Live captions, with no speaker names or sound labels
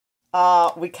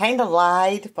We kind of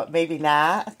lied, but maybe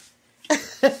not.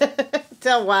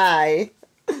 Tell why.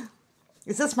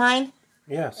 Is this mine?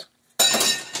 Yes.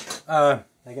 I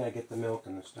gotta get the milk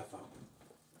and the stuff out.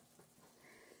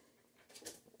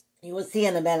 You will see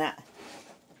in a minute.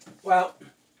 Well,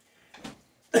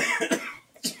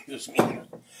 excuse me.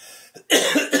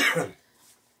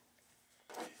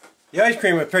 The ice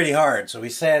cream was pretty hard, so we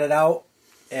sat it out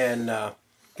and gonna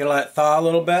let it thaw a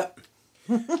little bit.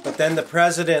 But then the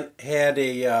president had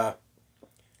a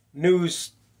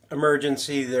news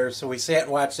emergency there, so we sat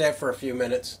and watched that for a few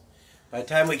minutes. By the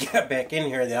time we got back in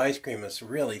here, the ice cream is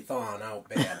really thawing out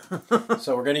bad.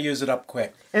 So we're going to use it up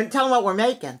quick. And tell them what we're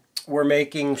making. We're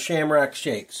making shamrock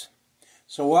shakes.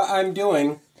 So what I'm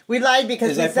doing... We lied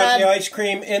because we I said... put the ice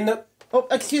cream in the... Oh,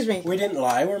 excuse me. We didn't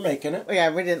lie. We're making it. Yeah,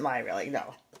 we didn't lie, really.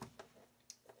 No.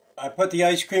 I put the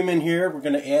ice cream in here. We're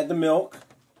going to add the milk.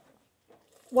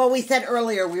 Well, we said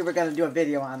earlier we were going to do a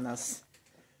video on this.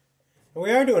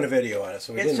 We are doing a video on it,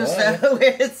 so we didn't lie.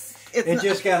 It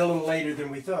just got a little later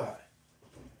than we thought.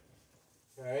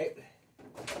 Alright.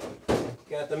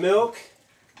 Got the milk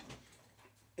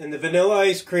and the vanilla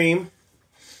ice cream.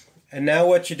 And now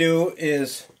what you do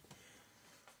is,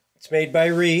 it's made by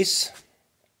Reese.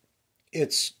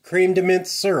 It's cream de mint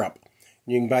syrup.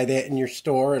 You can buy that in your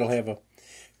store. It'll have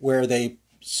where they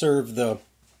serve the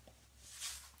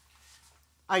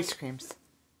ice creams.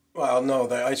 Well, no,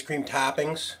 the ice cream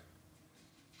toppings.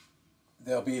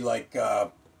 They'll be like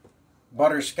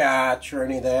butterscotch or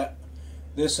any of that.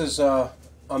 This is a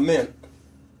mint.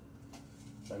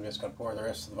 I'm just going to pour the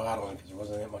rest of the bottle in because there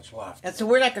wasn't that much left. And so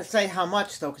we're not going to say how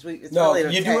much, though, because it's no,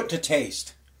 really you do it to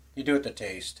taste. You do it to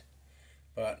taste.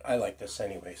 But I like this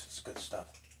anyways. It's good stuff.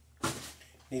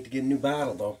 Need to get a new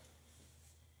bottle, though.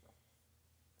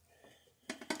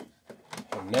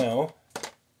 And now,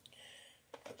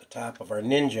 at the top of our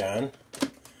Ninja on.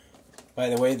 By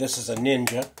the way, this is a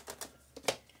Ninja.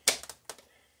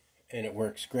 And it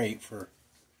works great for...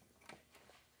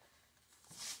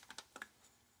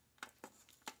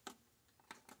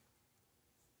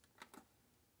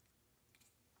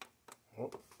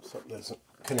 Oh, something isn't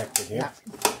connected here. Yeah.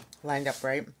 Lined up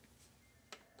right.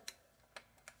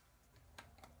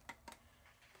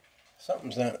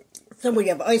 Something's not... So we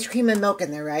have ice cream and milk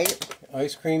in there, right?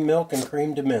 Ice cream, milk, and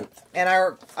cream de mint. And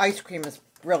our ice cream is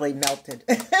really melted.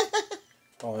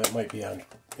 Oh, it might be on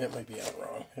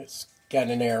wrong. It's got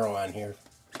an arrow on here.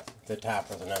 The top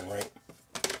wasn't on right.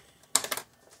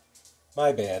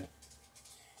 My bad.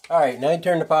 Alright, now you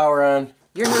turn the power on.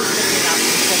 Your hair's sticking up and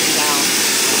sitting down.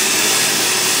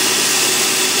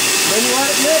 Then you let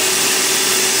it mix.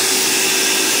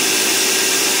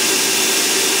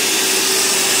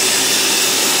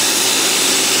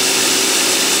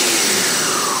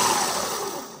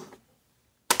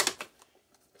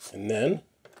 And then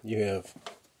you have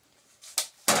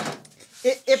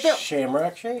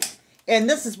shamrock shake. And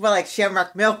this is more like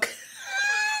shamrock milk.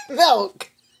 Milk.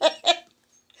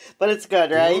 But it's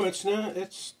good, right? No, it's not.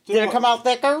 It's Did it come out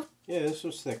thicker? Yeah, this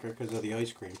was thicker because of the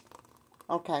ice cream.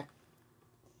 Okay.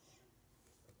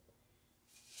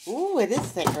 Ooh, it is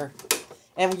thicker.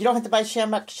 And you don't have to buy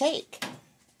shamrock shake.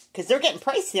 Because they're getting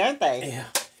pricey, aren't they? Yeah.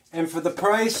 And for the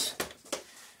price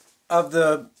of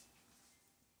the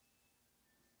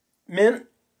mint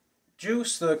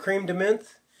juice, the cream de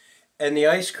mint, and the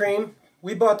ice cream,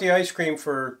 we bought the ice cream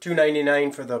for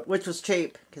 $2.99 for the... Which was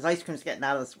cheap, because ice cream's getting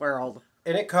out of this world.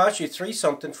 And it cost you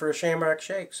 $3-something for a shamrock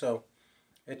shake, so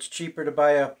it's cheaper to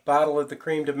buy a bottle of the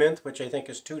cream de mint, which I think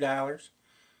is $2.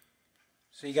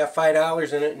 So you got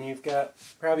 $5 in it, and you've got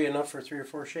probably enough for 3 or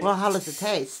 4 shakes. Well, how does it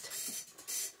taste?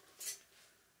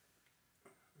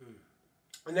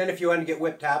 And then if you want to get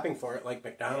whipped topping for it, like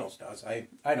McDonald's does, I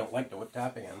don't like the whipped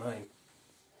topping on mine.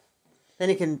 Then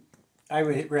you can... I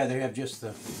would rather have just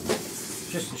the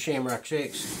shamrock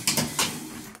shakes.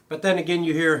 But then again,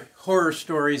 you hear horror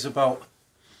stories about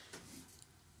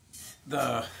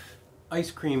the ice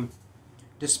cream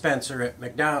dispenser at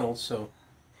McDonald's, so...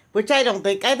 Which I don't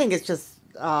think... I think it's just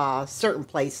certain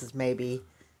places, maybe.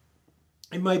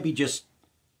 It might be just...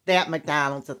 That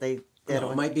McDonald's that they did.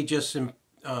 No, it might be just some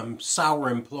sour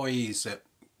employees that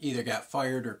either got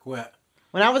fired or quit.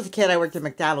 When I was a kid, I worked at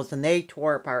McDonald's, and they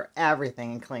tore apart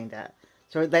everything and cleaned it.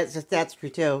 So that's true,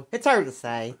 too. It's hard to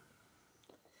say.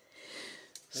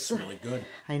 That's really good.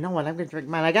 I know what I'm going to drink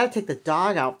mine. I got to take the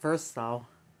dog out first, though.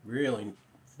 Really?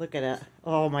 Look at it.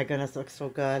 Oh, my goodness. It looks so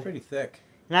good. Pretty thick.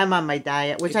 And I'm on my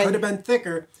diet, which it could have been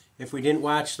thicker if we didn't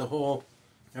watch the whole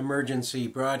emergency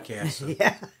broadcast.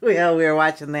 Yeah, we were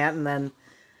watching that, and then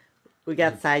we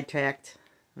got sidetracked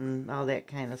and all that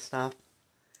kind of stuff.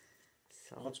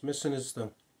 So All it's missing is the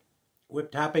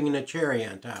whipped topping and a cherry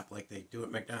on top like they do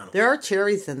at McDonald's. There are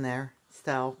cherries in there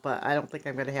still, but I don't think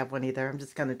I'm going to have one either. I'm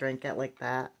just going to drink it like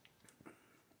that.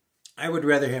 I would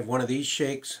rather have one of these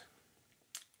shakes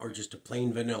or just a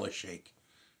plain vanilla shake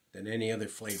than any other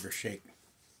flavor shake.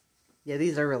 Yeah,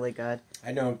 these are really good.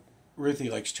 I know Ruthie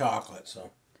likes chocolate,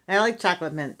 so. I like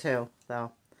chocolate mint too,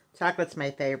 so chocolate's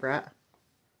my favorite.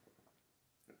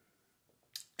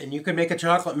 And you can make a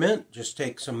chocolate mint. Just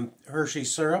take some Hershey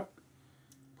syrup,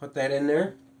 put that in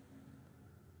there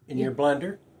in your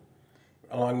blender,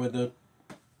 along with the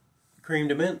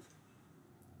creamed mint,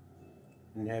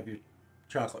 and have your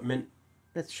chocolate mint.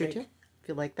 That's true too. If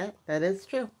you like that, that is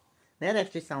true. That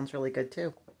actually sounds really good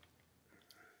too.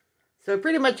 So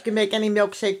pretty much you can make any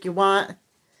milkshake you want,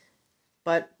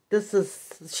 but this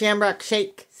is Shamrock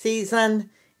Shake season,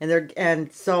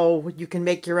 and so you can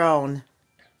make your own.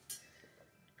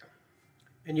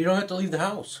 And you don't have to leave the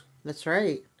house. That's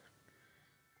right.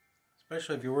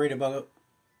 Especially if you're worried about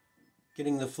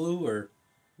getting the flu or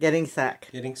getting sick.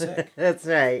 Getting sick. That's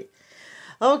right.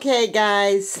 Okay,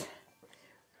 guys.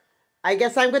 I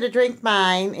guess I'm going to drink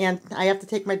mine, and I have to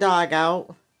take my dog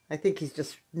out. I think he's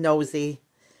just nosy.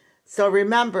 So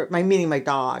remember, meaning my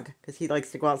dog, because he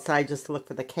likes to go outside just to look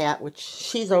for the cat, which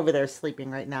she's over there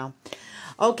sleeping right now.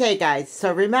 Okay, guys.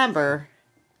 So remember.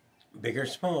 Big or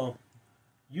small.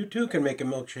 You too can make a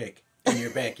milkshake in your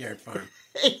backyard farm.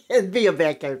 It'd be a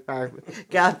backyard farm.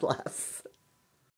 God bless.